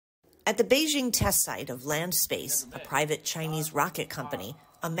At the Beijing test site of LandSpace, a private Chinese rocket company,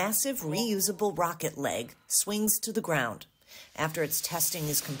 a massive reusable rocket leg swings to the ground. After its testing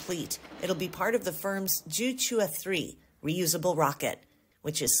is complete, it'll be part of the firm's Zhuque-3 reusable rocket,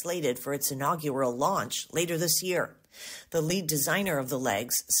 which is slated for its inaugural launch later this year. The lead designer of the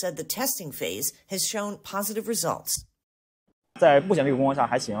legs said the testing phase has shown positive results.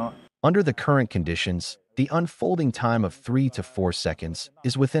 Under the current conditions, the unfolding time of 3 to 4 seconds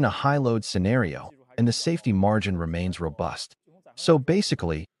is within a high-load scenario, and the safety margin remains robust. So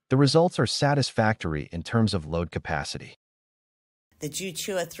basically, the results are satisfactory in terms of load capacity. The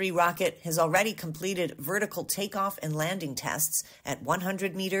Zhuque-3 rocket has already completed vertical takeoff and landing tests at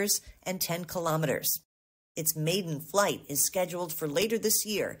 100 meters and 10 kilometers. Its maiden flight is scheduled for later this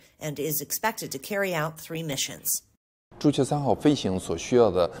year and is expected to carry out 3 missions.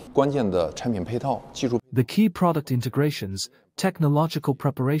 The key product integrations, technological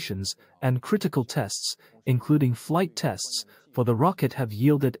preparations, and critical tests, including flight tests, for the rocket have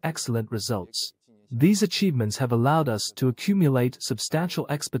yielded excellent results. These achievements have allowed us to accumulate substantial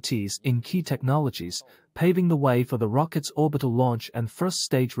expertise in key technologies, paving the way for the rocket's orbital launch and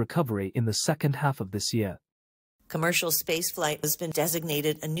first-stage recovery in the second half of this year. Commercial spaceflight has been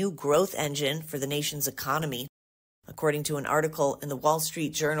designated a new growth engine for the nation's economy. According to an article in the Wall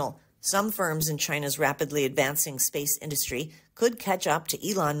Street Journal, some firms in China's rapidly advancing space industry could catch up to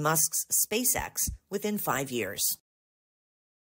Elon Musk's SpaceX within 5 years.